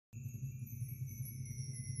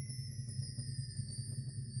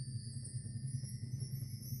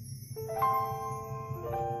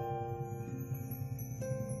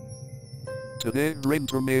Today bring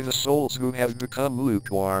to me the souls who have become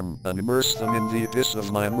lukewarm, and immerse them in the abyss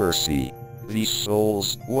of my mercy. These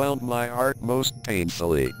souls wound my heart most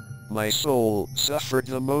painfully. My soul suffered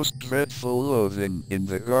the most dreadful loathing in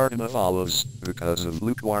the Garden of Olives because of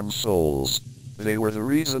lukewarm souls. They were the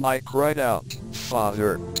reason I cried out,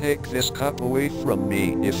 "Father, take this cup away from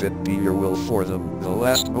me. If it be your will for them, the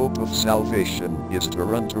last hope of salvation is to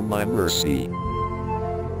run to my mercy."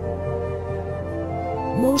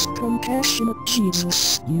 Most compassionate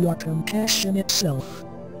Jesus, you are compassion itself.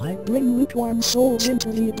 I bring lukewarm souls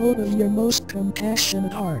into the abode of your most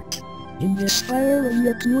compassionate heart. In this fire of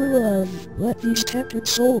your pure love, let these tepid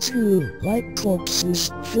souls who, like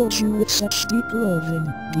corpses, filled you with such deep loathing,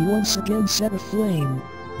 be once again set aflame.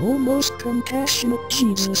 O most compassionate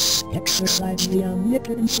Jesus, exercise the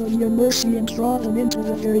omnipotence of your mercy and draw them into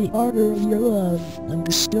the very ardor of your love, and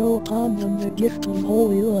bestow upon them the gift of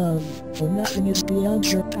holy love, for nothing is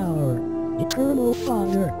beyond your power. Eternal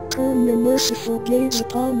Father, turn your merciful gaze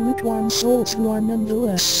upon lukewarm souls who are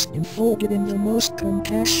nonetheless enfolded in the most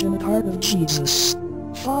compassionate heart of Jesus.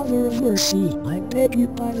 Father of mercy, I beg you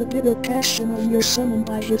by the bitter passion of your Son and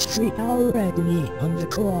by his 3-hour agony on the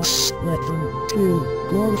cross, let them, too,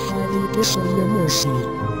 glorify the abyss of your mercy.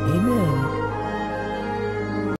 Amen.